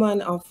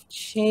woman of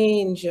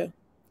change,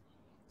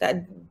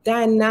 that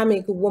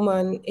dynamic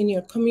woman in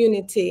your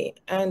community,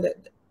 and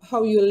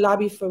how you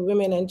lobby for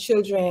women and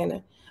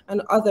children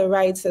and other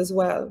rights as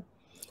well.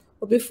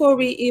 But before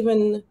we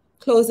even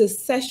close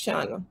this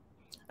session,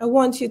 I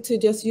want you to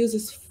just use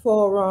this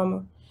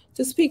forum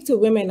to speak to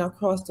women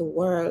across the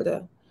world.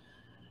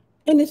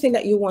 Anything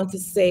that you want to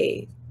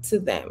say to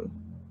them.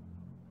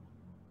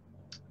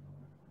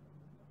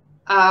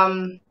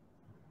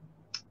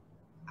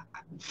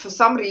 For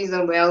some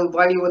reason, well,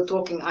 while you were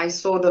talking, I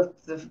saw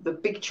the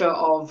picture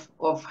of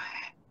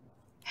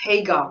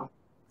Hagar,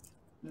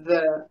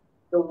 the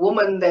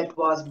woman that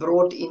was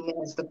brought in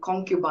as the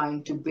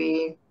concubine to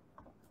bear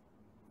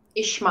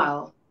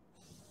Ishmael.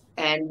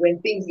 And when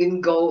things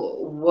didn't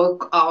go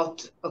work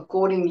out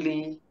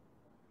accordingly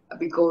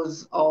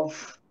because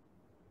of,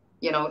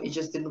 it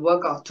just didn't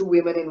work out. Two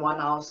women in one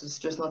house is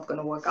just not going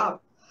to work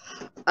out.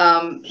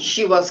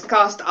 She was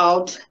cast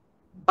out,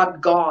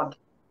 but God,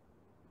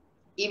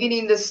 even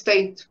in the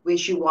state where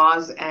she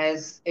was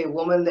as a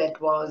woman that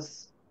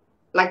was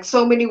like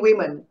so many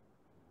women,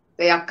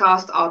 they are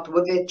cast out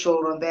with their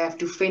children. They have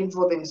to fend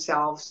for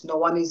themselves. No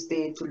one is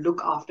there to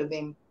look after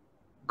them.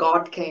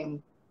 God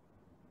came.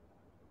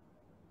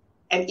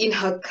 And in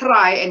her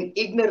cry and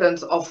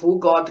ignorance of who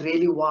God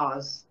really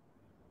was,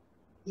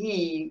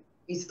 He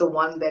is the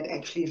one that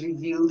actually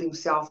revealed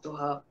Himself to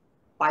her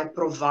by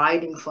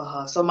providing for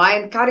her. So, my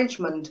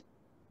encouragement,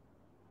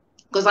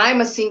 because I am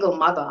a single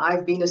mother,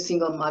 I've been a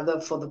single mother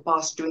for the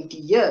past 20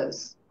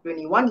 years,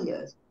 21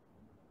 years.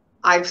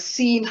 I've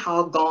seen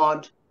how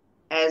God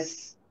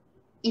has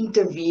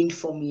intervened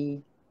for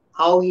me,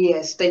 how He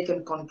has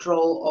taken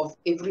control of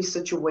every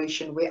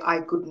situation where I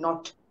could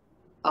not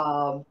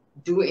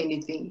do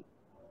anything.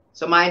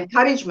 So, my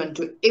encouragement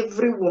to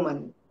every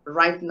woman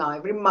right now,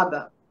 every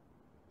mother,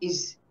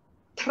 is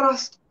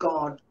trust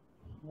God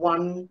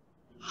 100%.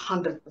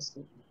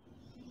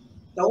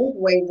 Don't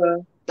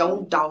waver,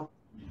 don't doubt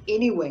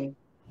anyway.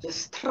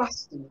 Just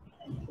trust Him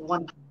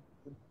 100%.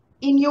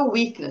 In your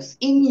weakness,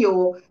 in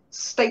your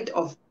state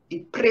of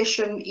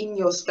depression, in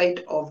your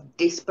state of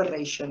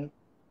desperation,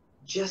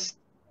 Just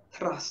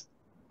trust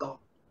God.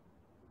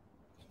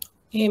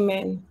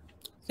 Amen.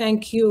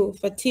 Thank you,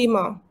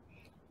 Fatima.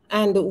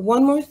 And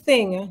one more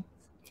thing,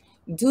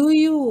 do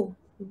you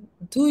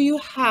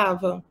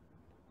have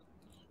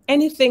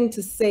anything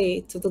to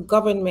say to the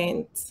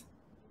government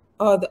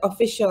or the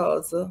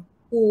officials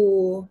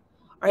who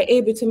are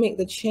able to make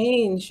the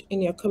change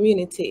in your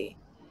community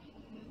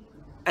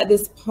at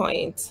this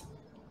point?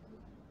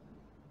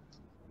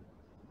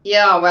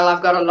 Yeah, well,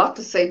 I've got a lot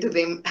to say to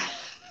them.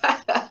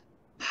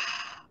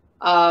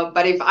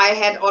 But if I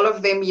had all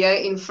of them here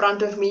in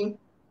front of me,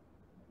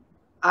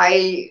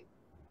 I,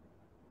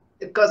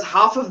 because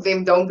half of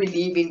them don't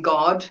believe in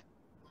God,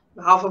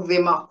 half of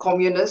them are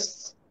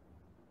communists,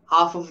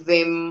 half of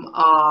them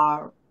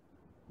are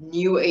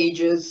New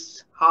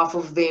Agers, half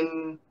of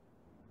them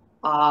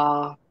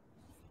are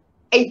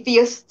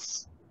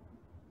atheists.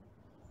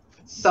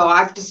 So I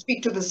have to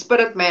speak to the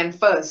spirit man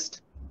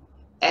first.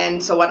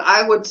 And so what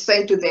I would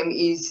say to them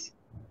is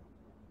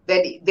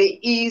that there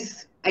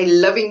is a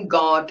living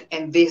God,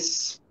 and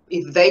this,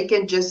 if they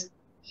can just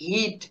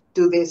heed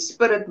to their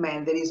spirit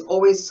man that is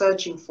always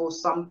searching for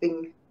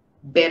something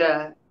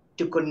better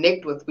to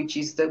connect with, which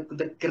is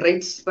the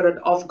great spirit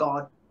of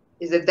God,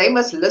 is that they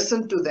must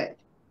listen to that.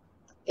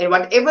 And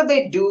whatever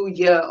they do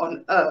here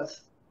on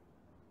earth,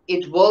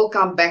 it will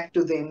come back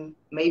to them,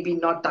 maybe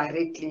not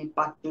directly,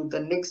 but to the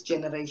next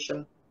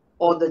generation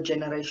or the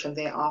generation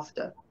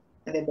thereafter.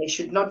 And that they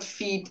should not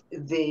feed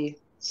their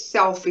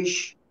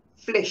selfish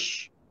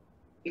flesh,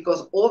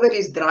 because all that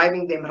is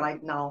driving them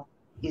right now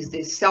is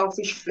their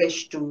selfish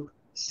flesh to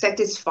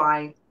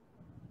satisfy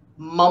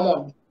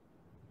mammon.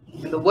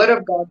 And the word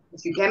of God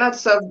is you cannot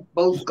serve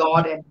both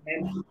God and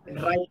man.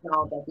 And right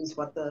now, that is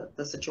what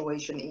the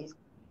situation is.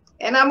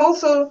 And I'm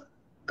also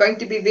going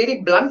to be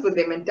very blunt with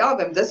them and tell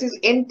them this is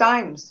end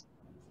times.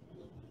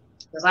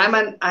 Because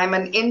I'm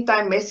an end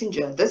time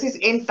messenger. This is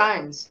end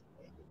times.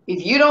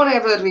 If you don't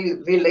have a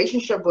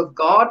relationship with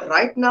God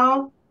right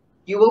now,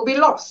 you will be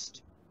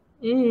lost.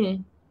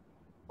 Mm,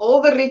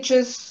 All the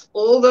riches,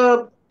 all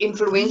the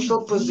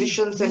influential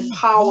positions and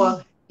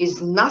power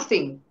is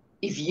nothing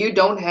if you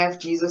don't have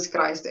Jesus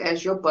Christ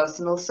as your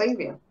personal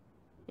savior.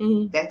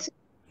 mm. That's it.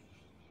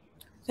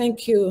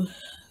 Thank you.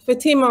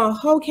 Fatima,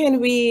 how can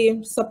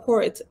we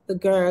support the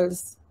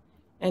girls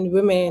and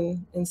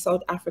women in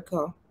South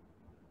Africa?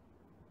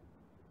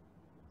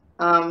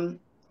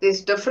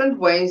 There's different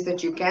ways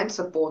that you can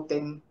support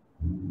them.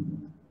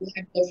 We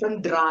have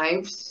different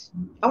drives.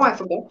 Oh, I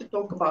forgot to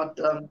talk about.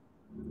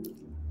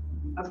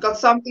 I've got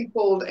something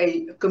called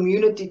a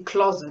community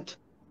closet,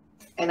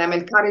 and I'm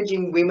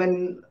encouraging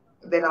women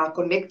that are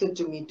connected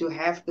to me to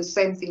have the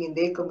same thing in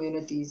their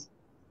communities.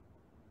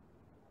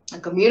 A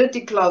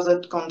community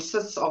closet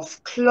consists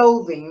of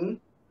clothing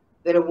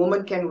that a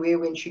woman can wear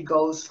when she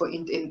goes for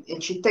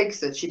and she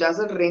takes it. She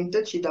doesn't rent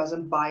it, she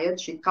doesn't buy it.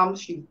 She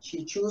comes, she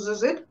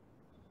chooses it.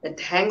 It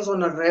hangs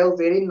on a rail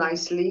very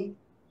nicely.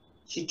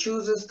 She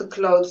chooses the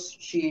clothes,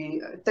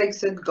 she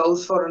takes it,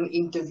 goes for an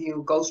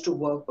interview, goes to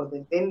work with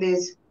it. Then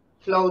there's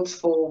clothes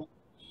for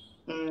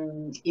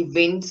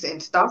events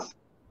and stuff,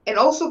 and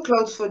also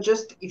clothes for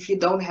just if you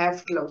don't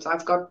have clothes.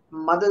 I've got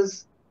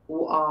mothers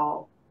who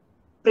are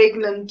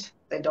pregnant,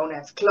 they don't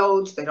have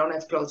clothes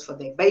for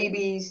their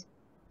babies.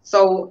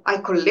 So I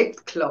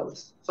collect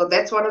clothes. So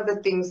that's one of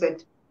the things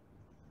that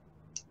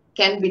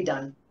can be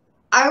done.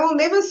 I will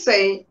never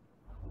say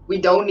we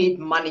don't need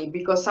money,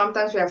 because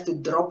sometimes we have to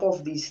drop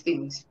off these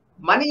things.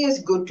 Money is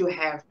good to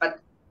have, but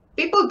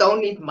people don't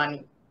need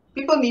money.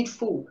 People need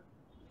food.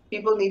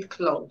 People need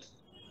clothes.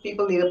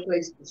 People need a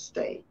place to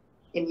stay.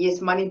 And yes,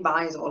 money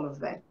buys all of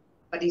that.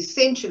 But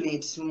essentially,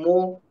 it's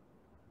more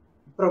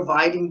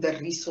providing the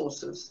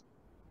resources.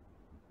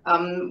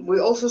 We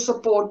also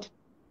support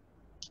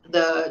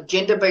the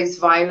gender-based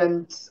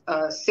violence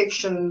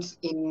sections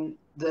in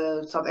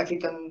the South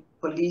African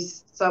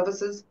police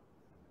services.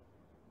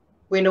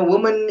 When a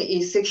woman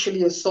is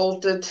sexually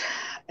assaulted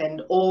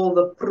and all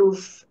the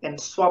proof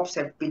and swabs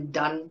have been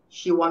done,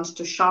 she wants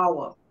to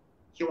shower.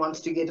 She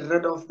wants to get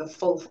rid of the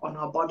filth on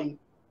her body.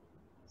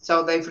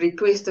 So they've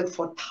requested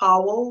for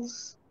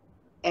towels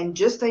and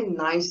just a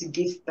nice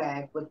gift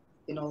bag with,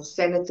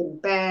 sanitary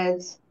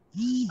pads,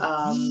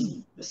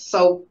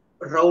 soap,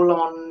 roll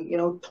on,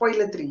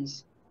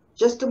 toiletries,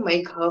 just to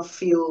make her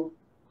feel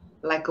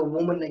like a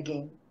woman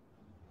again.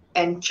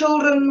 And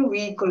children,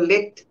 we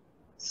collect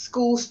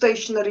school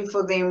stationery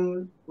for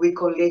them, we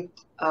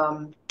collect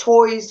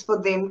toys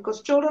for them,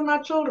 because children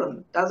are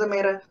children. Doesn't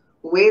matter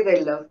where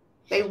they live,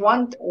 they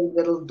want a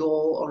little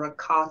doll or a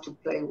car to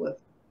play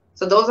with.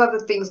 So those are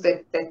the things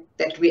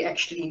that we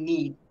actually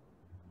need.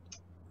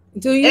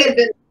 Do you And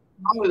there's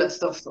a long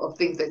list of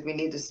things that we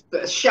need,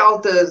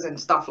 shelters and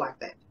stuff like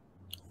that.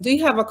 do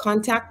you have a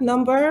contact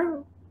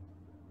number?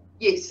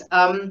 Yes,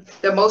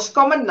 the most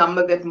common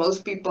number that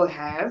most people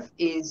have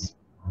is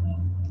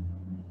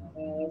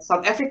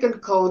South African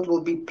code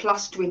will be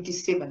plus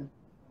 27.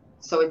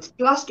 So it's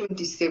plus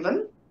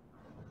 27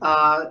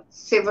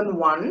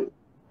 71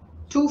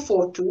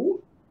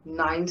 242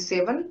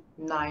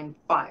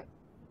 9795.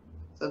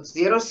 So it's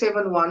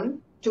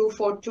 071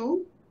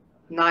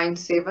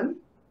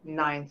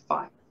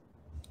 242-9795.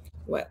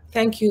 Well,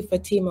 thank you,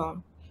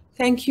 Fatima.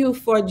 Thank you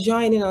for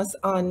joining us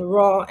on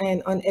Raw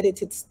and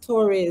Unedited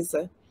Stories.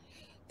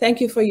 Thank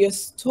you for your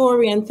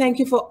story and thank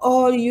you for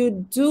all you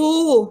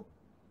do.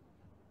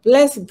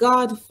 Bless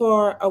God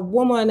for a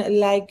woman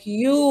like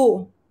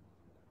you.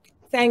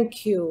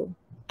 Thank you.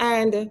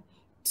 And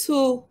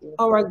to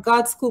our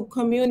GodScoop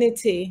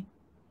community,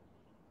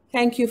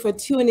 thank you for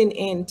tuning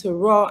in to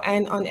Raw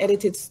and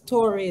Unedited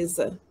Stories.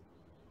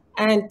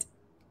 And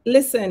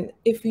listen,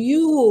 if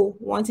you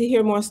want to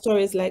hear more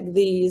stories like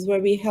these where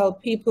we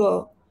help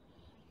people,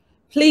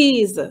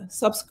 please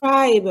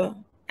subscribe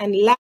and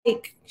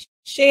like,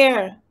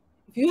 share.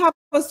 If you have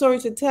a story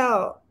to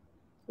tell,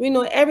 we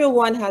know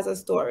everyone has a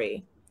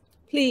story.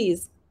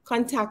 Please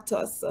contact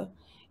us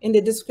in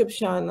the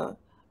description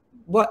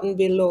button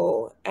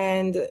below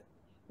and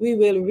we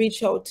will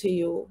reach out to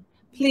you.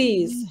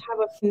 Please have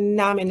a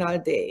phenomenal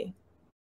day.